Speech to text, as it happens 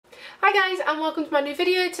Hi guys and welcome to my new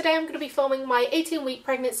video. Today I'm going to be filming my 18-week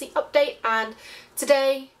pregnancy update, and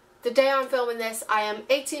today, the day I'm filming this, I am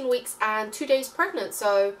 18 weeks and 2 days pregnant,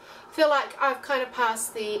 so I feel like I've kind of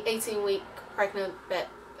passed the 18-week pregnant bit.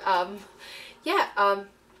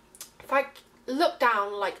 If I look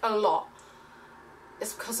down like a lot,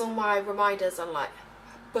 it's because all my reminders and like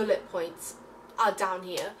bullet points are down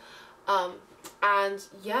here, and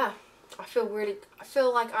yeah, I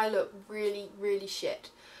feel like I look really shit.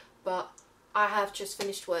 But I have just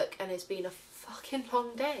finished work and it's been a fucking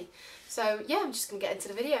long day. So yeah, I'm just going to get into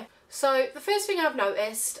the video. So the first thing I've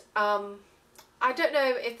noticed, I don't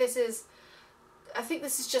know if this is, I think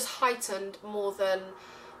this is just heightened more than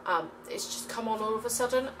it's just come on all of a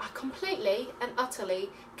sudden. I completely and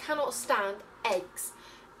utterly cannot stand eggs.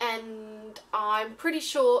 And I'm pretty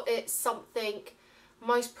sure it's something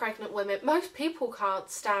most pregnant women, most people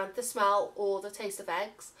can't stand the smell or the taste of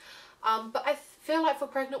eggs. But I feel like for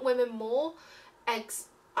pregnant women more, eggs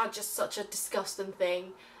are just such a disgusting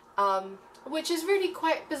thing, which is really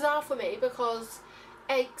quite bizarre for me because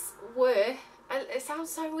eggs were, and it sounds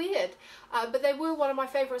so weird, but they were one of my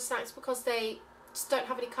favourite snacks because they just don't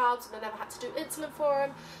have any carbs and I never had to do insulin for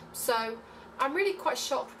them. So I'm really quite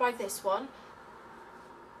shocked by this one.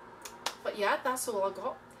 But yeah, that's all I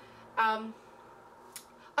got.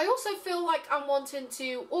 I also feel like I'm wanting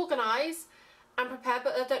to organise and prepare,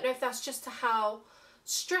 but I don't know if that's just to how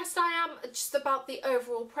stressed I am just about the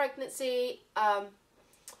overall pregnancy,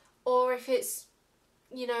 or if it's,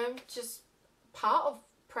 you know, just part of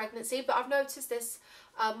pregnancy. But I've noticed this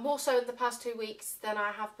more so in the past 2 weeks than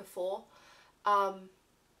I have before.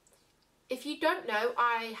 If you don't know,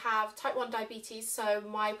 I have type 1 diabetes, so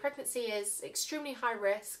my pregnancy is extremely high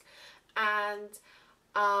risk, and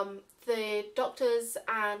the doctors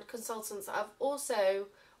and consultants have also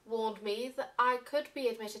warned me that I could be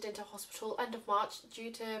admitted into hospital end of March due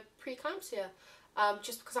to preeclampsia,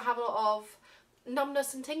 just because I have a lot of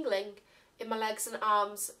numbness and tingling in my legs and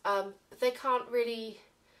arms. They can't really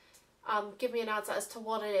give me an answer as to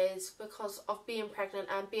what it is because of being pregnant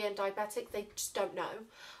and being diabetic. They just don't know.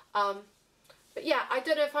 But yeah, I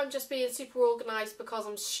don't know if I'm just being super organised because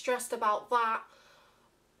I'm stressed about that,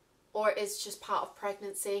 or it's just part of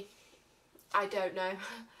pregnancy. I don't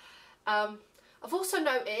know. I've also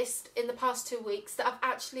noticed in the past 2 weeks that I've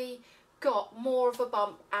actually got more of a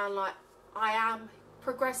bump, and like I am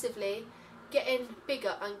progressively getting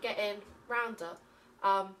bigger and getting rounder,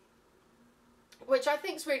 which I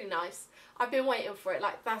think is really nice. I've been waiting for it.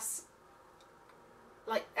 Like that's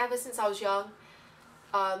like ever since I was young.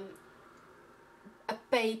 A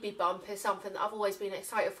baby bump is something that I've always been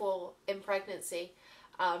excited for in pregnancy.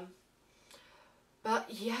 But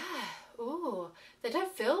yeah, ooh, they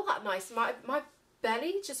don't feel that nice. My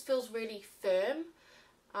belly just feels really firm,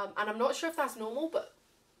 and I'm not sure if that's normal, but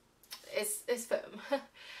it's firm.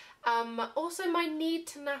 Also, my need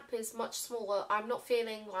to nap is much smaller. I'm not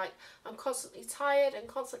feeling like I'm constantly tired and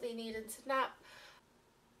constantly needing to nap.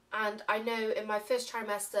 And I know in my first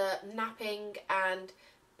trimester, napping and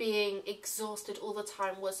being exhausted all the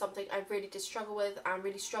time was something I really did struggle with, and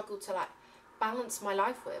really struggled to like balance my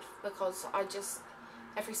life with, because I just,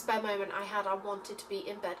 every spare moment I had, I wanted to be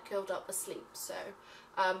in bed curled up asleep. So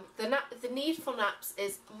the need for naps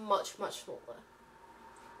is much smaller.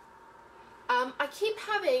 I keep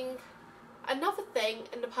having another thing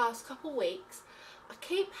in the past couple weeks. I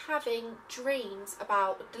keep having dreams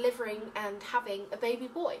about delivering and having a baby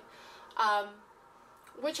boy,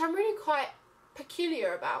 which I'm really quite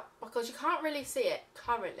peculiar about because you can't really see it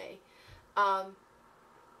currently.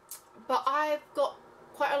 But I've got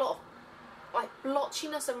quite a lot of like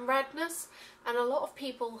blotchiness and redness, and a lot of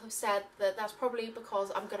people have said that that's probably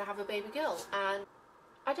because I'm gonna have a baby girl, and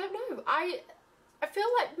I don't know. I feel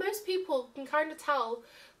like most people can kind of tell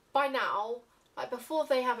by now, like before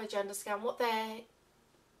they have a gender scan, what they're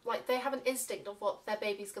like, they have an instinct of what their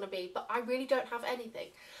baby's gonna be, but I really don't have anything.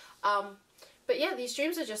 But yeah, these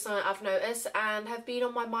dreams are just something I've noticed and have been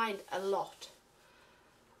on my mind a lot.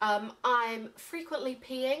 I'm frequently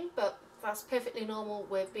peeing, but that's perfectly normal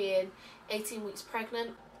with being 18 weeks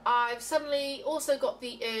pregnant. I've suddenly also got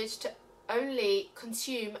the urge to only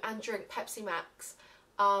consume and drink Pepsi Max,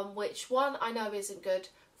 which one I know isn't good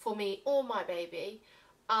for me or my baby,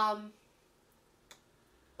 but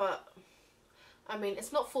I mean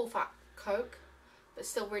it's not full fat Coke, but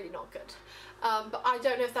still really not good. But I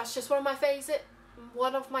don't know if that's just one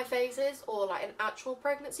of my phases or like an actual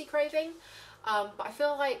pregnancy craving. But I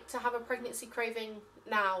feel like to have a pregnancy craving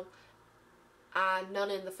now and none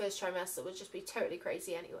in the first trimester would just be totally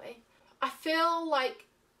crazy anyway. I feel like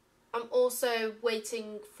I'm also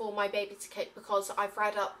waiting for my baby to kick, because I've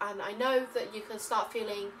read up and I know that you can start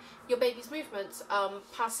feeling your baby's movements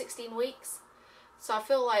past 16 weeks. So I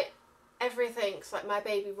feel like everything's like my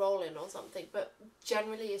baby rolling or something, but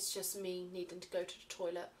generally it's just me needing to go to the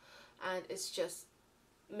toilet, and it's just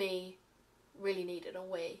me really needing a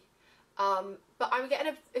wee. But I'm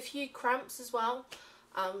getting a few cramps as well.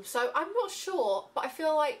 So I'm not sure, but I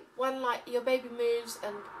feel like when like your baby moves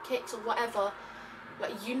and kicks or whatever,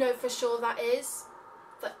 like you know for sure that it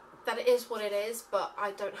is what it is, but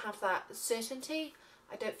I don't have that certainty.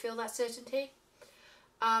 I don't feel that certainty.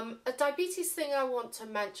 A diabetes thing I want to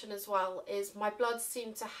mention as well is my blood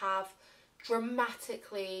seemed to have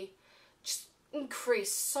dramatically just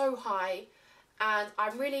increased so high, and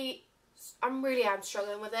I'm really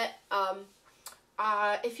struggling with it.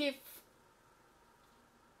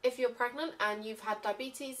 If you're pregnant and you've had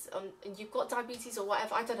diabetes, and you've got diabetes or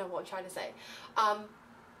whatever, I don't know what I'm trying to say,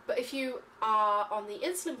 but if you are on the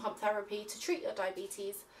insulin pump therapy to treat your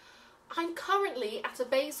diabetes, I'm currently at a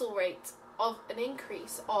basal rate of an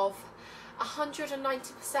increase of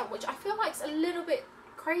 190%, which I feel like is a little bit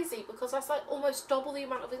crazy, because that's like almost double the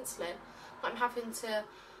amount of insulin. I'm having to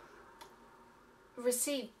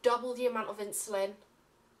receive double the amount of insulin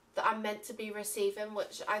that I'm meant to be receiving,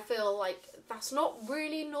 which I feel like that's not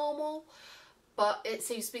really normal, but it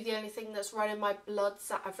seems to be the only thing that's running my bloods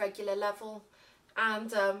at a regular level.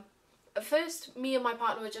 And at first me and my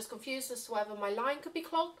partner were just confused as to whether my line could be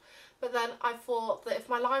clogged, but then I thought that if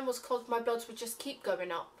my line was clogged, my bloods would just keep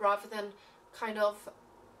going up rather than kind of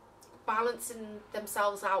balancing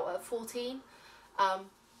themselves out at 14.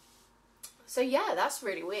 So yeah, that's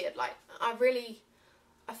really weird. Like I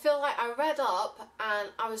feel like I read up and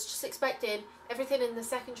I was just expecting everything in the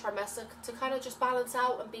second trimester to kind of just balance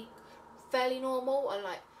out and be fairly normal, and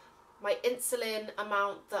like my insulin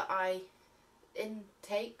amount that I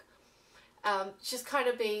intake just kind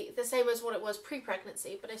of be the same as what it was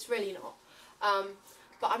pre-pregnancy, but it's really not.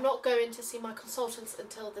 But I'm not going to see my consultants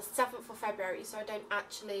until the 7th of February, so I don't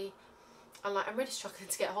actually, I'm really struggling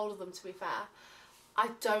to get hold of them, to be fair. I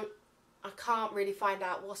can't really find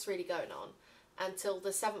out what's really going on until the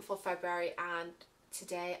 7th of February, and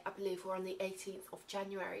today I believe we're on the 18th of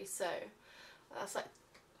January, so that's like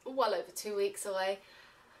well over 2 weeks away.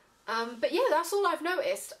 But yeah, that's all I've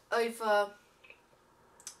noticed over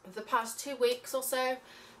the past 2 weeks or so.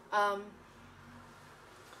 I'll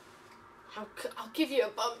give you a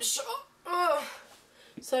bump shot. Ugh.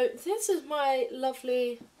 So this is my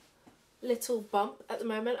lovely little bump at the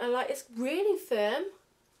moment, and like it's really firm,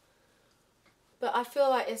 but I feel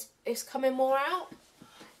like it's coming more out.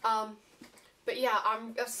 But yeah,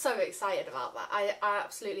 I'm so excited about that. I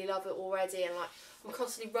absolutely love it already, and like I'm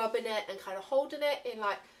constantly rubbing it and kind of holding it in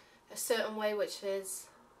like a certain way, which is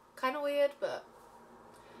kind of weird, but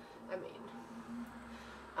I mean,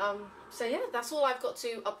 so yeah, that's all I've got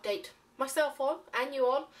to update myself on and you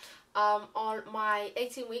on my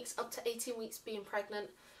 18 weeks, up to 18 weeks being pregnant.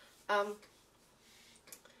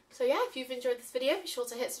 So yeah, if you've enjoyed this video, be sure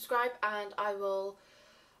to hit subscribe, and I will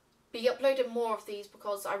be uploading more of these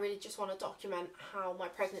because I really just want to document how my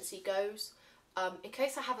pregnancy goes, in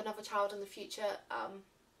case I have another child in the future,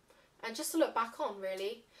 and just to look back on,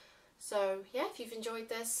 really. So yeah, if you've enjoyed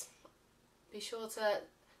this, be sure to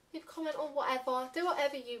leave a comment or whatever, do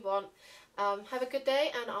whatever you want. Have a good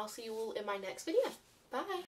day, and I'll see you all in my next video. Bye!